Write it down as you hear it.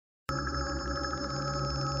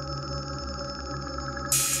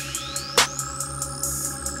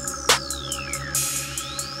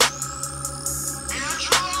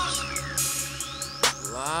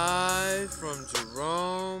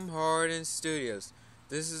Studios.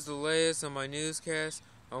 This is the latest on my newscast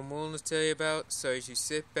I'm willing to tell you about, so you should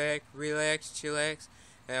sit back, relax, chillax,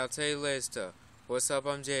 and I'll tell you the latest stuff. What's up,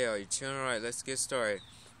 I'm JL. You chilling? Alright, let's get started.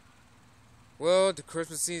 Well, the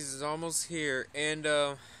Christmas season is almost here, and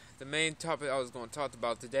the main topic I was going to talk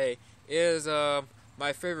about today is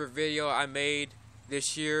my favorite video I made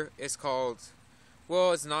this year. It's called,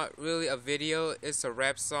 well, it's not really a video, it's a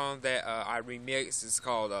rap song that I remixed. It's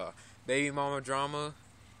called Baby Mama Drama.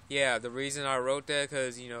 Yeah, the reason I wrote that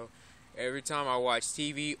because, you know, every time I watch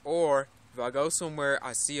TV or if I go somewhere,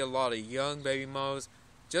 I see a lot of young baby mamas,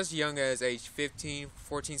 just young as age 15,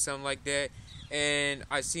 14, something like that, and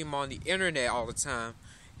I see them on the internet all the time,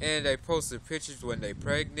 and they post the pictures when they're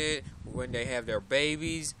pregnant, when they have their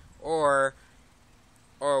babies, or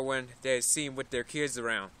when they see them with their kids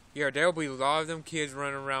around. Yeah, there'll be a lot of them kids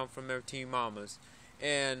running around from their teen mamas.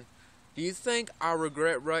 And do you think I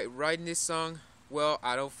regret writing this song? Well,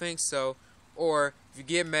 I don't think so. Or if you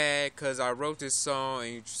get mad because I wrote this song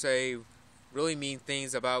and you say really mean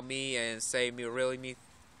things about me and say really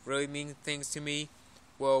mean things to me,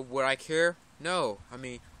 well, would I care? No. I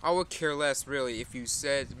mean, I would care less really if you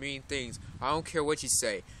said mean things. I don't care what you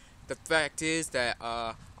say. The fact is that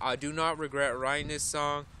I do not regret writing this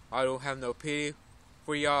song. I don't have no pity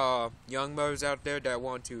for y'all young mothers out there that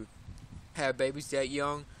want to have babies that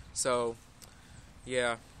young. So,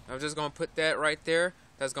 yeah, I'm just going to put that right there.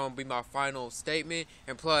 That's going to be my final statement.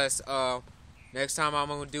 And plus, next time I'm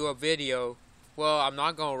going to do a video, well, I'm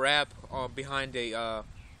not going to rap behind a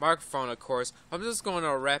microphone, of course. I'm just going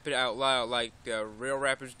to rap it out loud like the real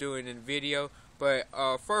rappers do in the video. But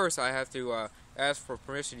first, I have to ask for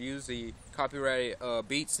permission to use the copyrighted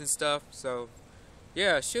beats and stuff. So,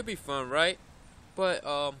 yeah, it should be fun, right? But,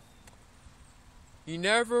 you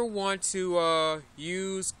never want to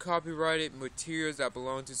use copyrighted materials that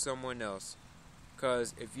belong to someone else.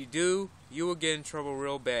 Because if you do, you will get in trouble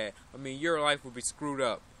real bad. I mean, your life will be screwed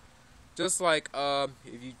up. Just like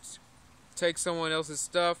if you take someone else's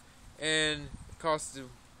stuff and it costs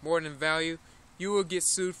you more than value, you will get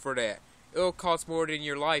sued for that. It'll cost more than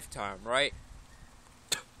your lifetime, right?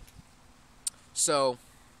 So,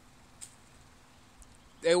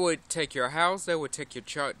 they would take your house, they would take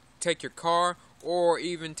your car, or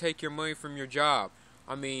even take your money from your job.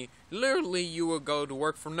 I mean, literally, you would go to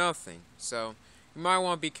work for nothing. So, you might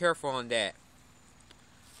want to be careful on that.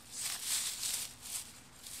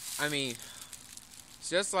 I mean, it's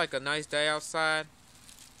just like a nice day outside.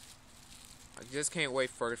 I just can't wait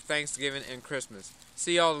for Thanksgiving and Christmas.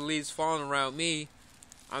 See all the leaves falling around me.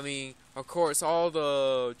 I mean, of course, all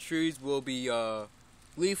the trees will be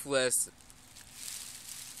leafless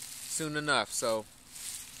soon enough. So,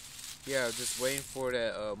 yeah, just waiting for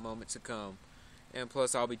that moment to come. And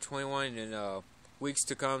plus, I'll be 21 in weeks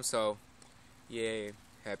to come. So, yay,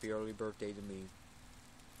 happy early birthday to me.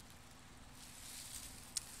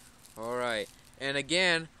 Alright, and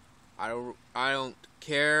again, I don't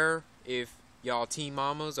care if y'all teen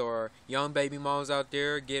mamas or young baby mamas out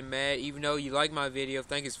there get mad, even though you like my video,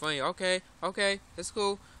 think it's funny. Okay, that's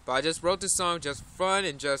cool. But I just wrote this song just for fun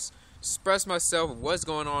and just express myself of what's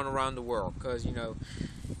going on around the world. Because, you know,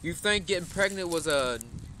 you think getting pregnant was a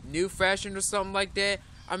new fashion or something like that?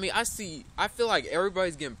 I mean, I feel like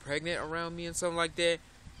everybody's getting pregnant around me and something like that.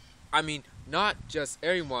 I mean, not just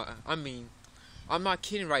everyone. I mean, I'm not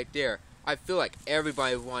kidding right there. I feel like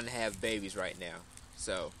everybody wants to have babies right now.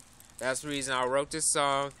 So, that's the reason I wrote this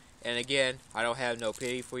song. And again, I don't have no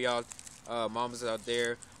pity for y'all mamas out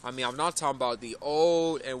there. I mean, I'm not talking about the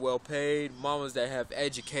old and well-paid mamas that have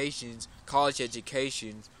educations, college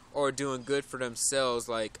educations, or doing good for themselves,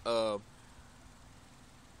 like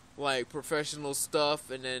professional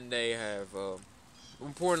stuff, and then they have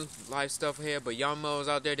important life stuff ahead. But young mamas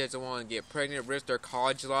out there that don't want to get pregnant, risk their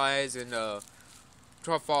college lives, and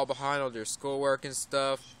try to fall behind on their schoolwork and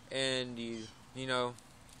stuff, and you know,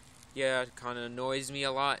 yeah, it kind of annoys me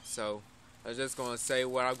a lot. So I'm just gonna say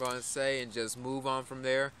what I'm gonna say and just move on from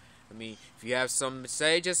there. I mean, if you have something to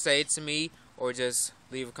say, just say it to me, or just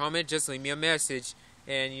leave a comment, just leave me a message,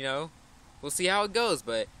 and you know, we'll see how it goes.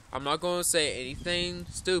 But I'm not gonna say anything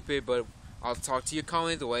stupid, but I'll talk to your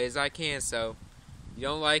comment the way as I can. So if you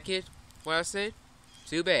don't like it, what I said,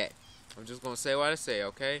 too bad. I'm just gonna say what I say,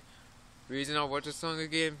 okay? Reason I wrote this song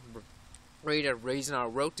again, reason I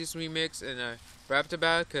wrote this remix and I rapped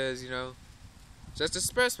about it, because, you know, just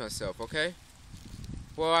express myself, okay?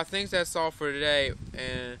 Well, I think that's all for today,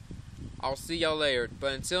 and I'll see y'all later.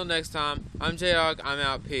 But until next time, I'm J-Dog, I'm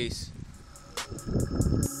out, peace.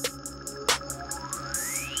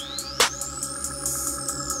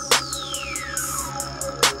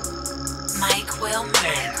 Mike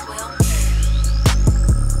Will.